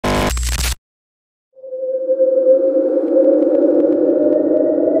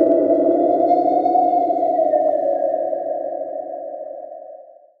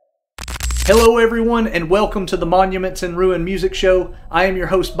Hello everyone and welcome to the Monuments and Ruin Music Show. I am your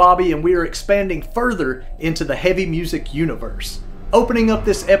host Bobby and we are expanding further into the heavy music universe. Opening up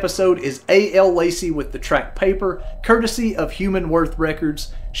this episode is A.L. Lacey with the track Paper, courtesy of Human Worth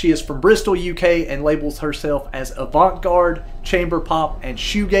Records. She is from Bristol, UK and labels herself as Avant-Garde, Chamber Pop and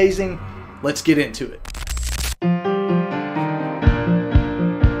Shoegazing. Let's get into it.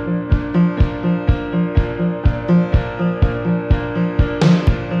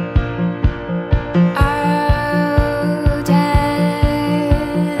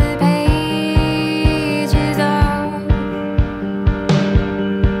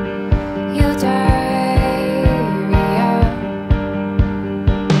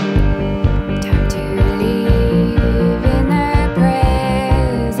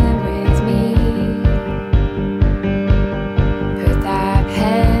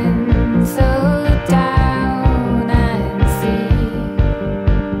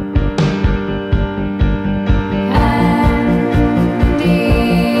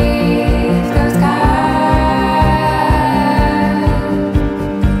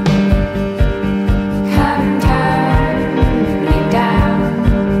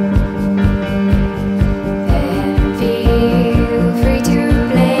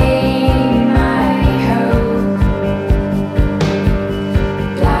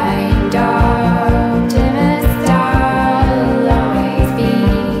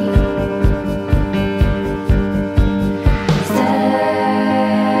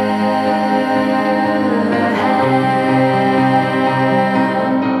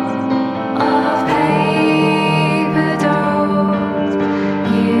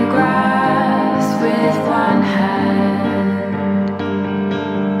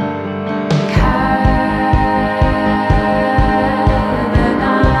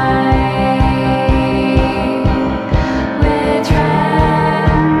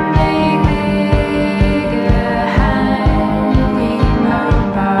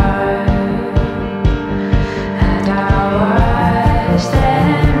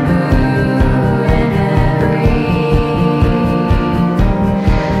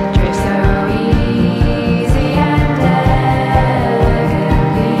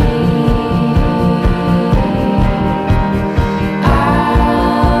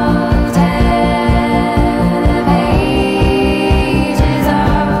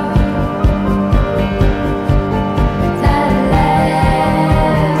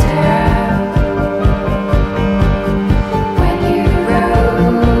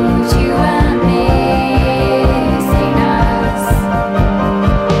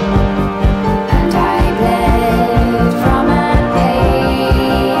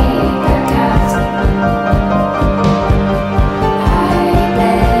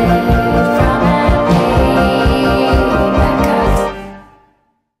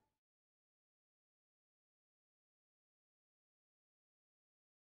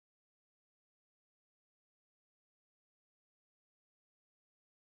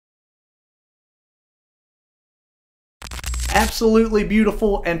 Absolutely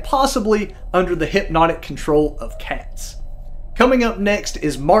beautiful and possibly under the hypnotic control of cats. Coming up next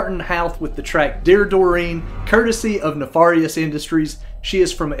is Martin Howth with the track Dear Dorine, courtesy of Nefarious Industries. She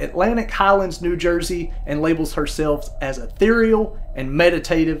is from Atlantic Highlands, New Jersey and labels herself as Ethereal and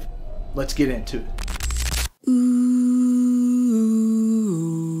Meditative. Let's get into it.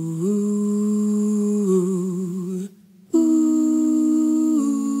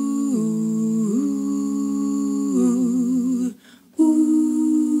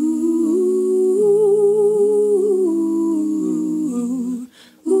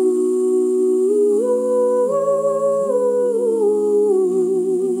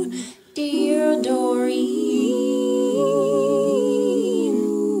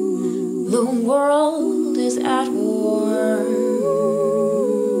 The world is at war.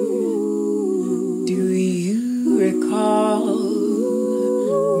 Do you recall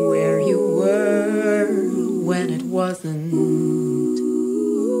where you were when it wasn't?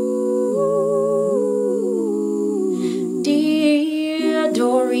 Dear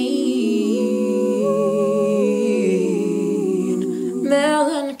Dorine,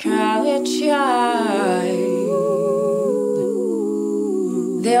 melancholy child,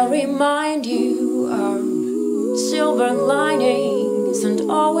 they'll remind you of silver linings and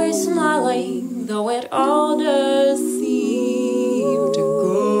always smiling, though it all does seem to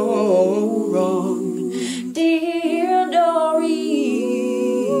go wrong. Dear Dorine,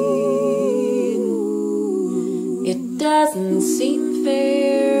 it doesn't seem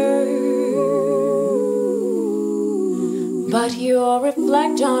fair, but you'll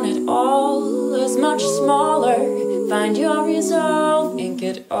reflect on it all as much smaller. Find your resolve, think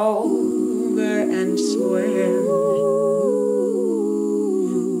it over. remember and swear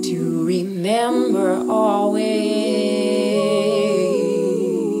to remember always,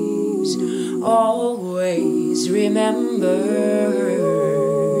 always remember.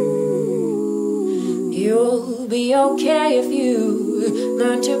 You'll be okay if you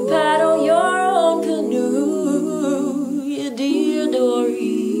learn to paddle your own canoe, you dear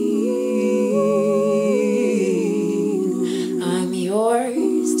Dorine. I'm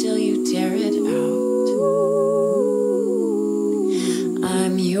yours till you tear it out.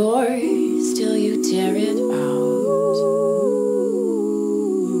 I'm yours till you tear it out.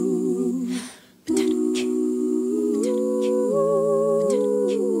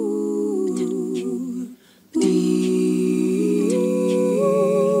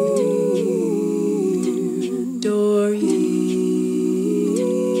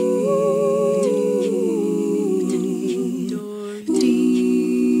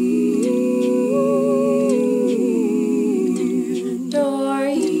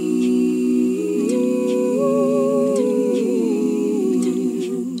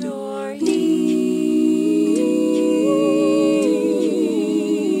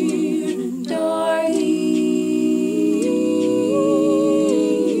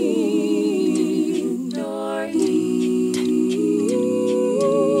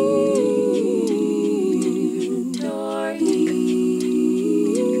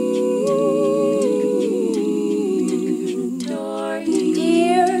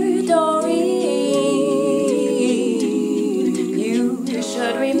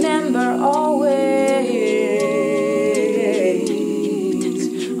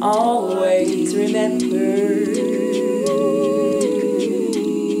 Always remember,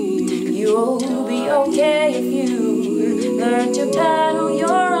 you'll be okay if you learn to paddle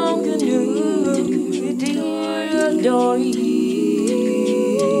your own canoe, dear Dorine.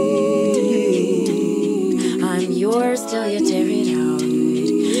 I'm yours till you tear it out.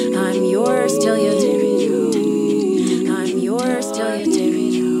 I'm yours till you tear it out. I'm yours till you tear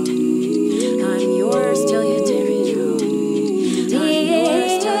it out. I'm yours till you tear it out.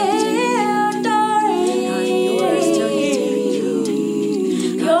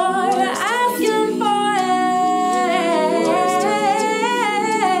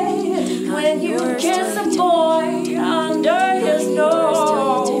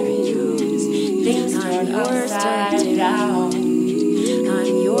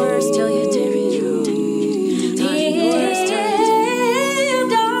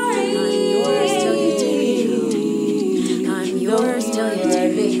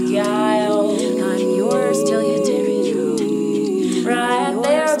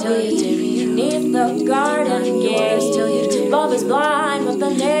 Love is blind, but the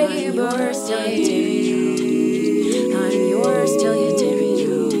neighbors say I'm yours till you tear it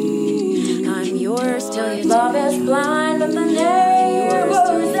out. I'm yours till you. Love is blind, but the neighbors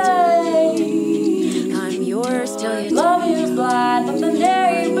say I'm yours till you. Love is blind, but the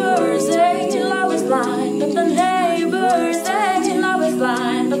neighbors say love is blind, but the neighbors say love is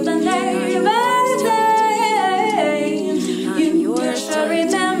blind, but the neighbors say you should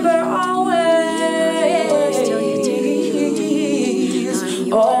remember always.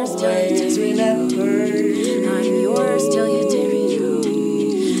 Always remember, I'm yours till you tear it out.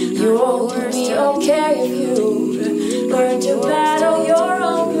 You'll be okay if you learn to paddle your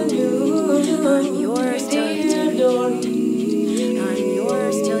own canoe. I'm yours till you tear it out. I'm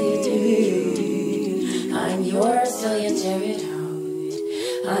yours till you tear it out. I'm yours till you tear it out.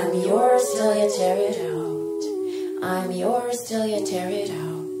 I'm yours till you tear it out. I'm yours till you tear it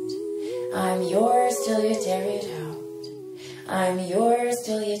out. I'm yours till you tear it out. I'm yours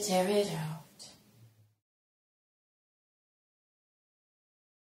till you tear it out.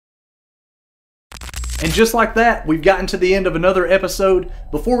 And just like that, we've gotten to the end of another episode.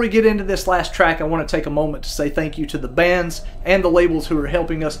 Before we get into this last track, I want to take a moment to say thank you to the bands and the labels who are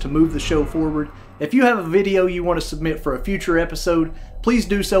helping us to move the show forward. If you have a video you want to submit for a future episode, please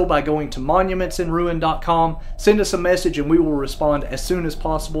do so by going to monumentsinruin.com. Send us a message and we will respond as soon as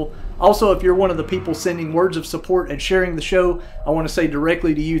possible. Also, if you're one of the people sending words of support and sharing the show, I want to say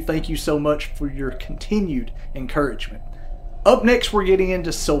directly to you, thank you so much for your continued encouragement. Up next, we're getting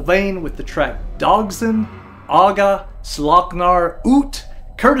into Sylvaine with the track Dagsens, Auga, Sloknar,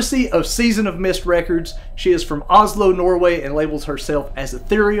 courtesy of Season of Mist Records. She is from Oslo, Norway, and labels herself as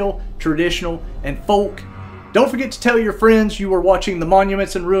ethereal, traditional, and folk. Don't forget to tell your friends you are watching the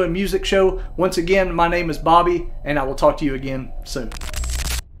Monuments in Ruin music show. Once again, my name is Bobby, and I will talk to you again soon.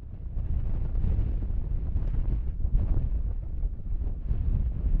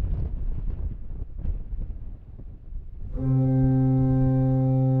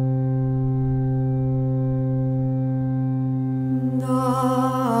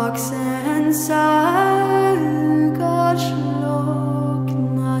 mens Auga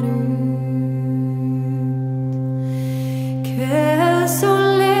sloknar ut.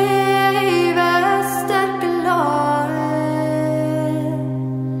 Kveldssolen ved sterke laget.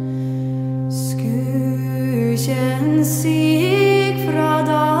 Skuggen sig fra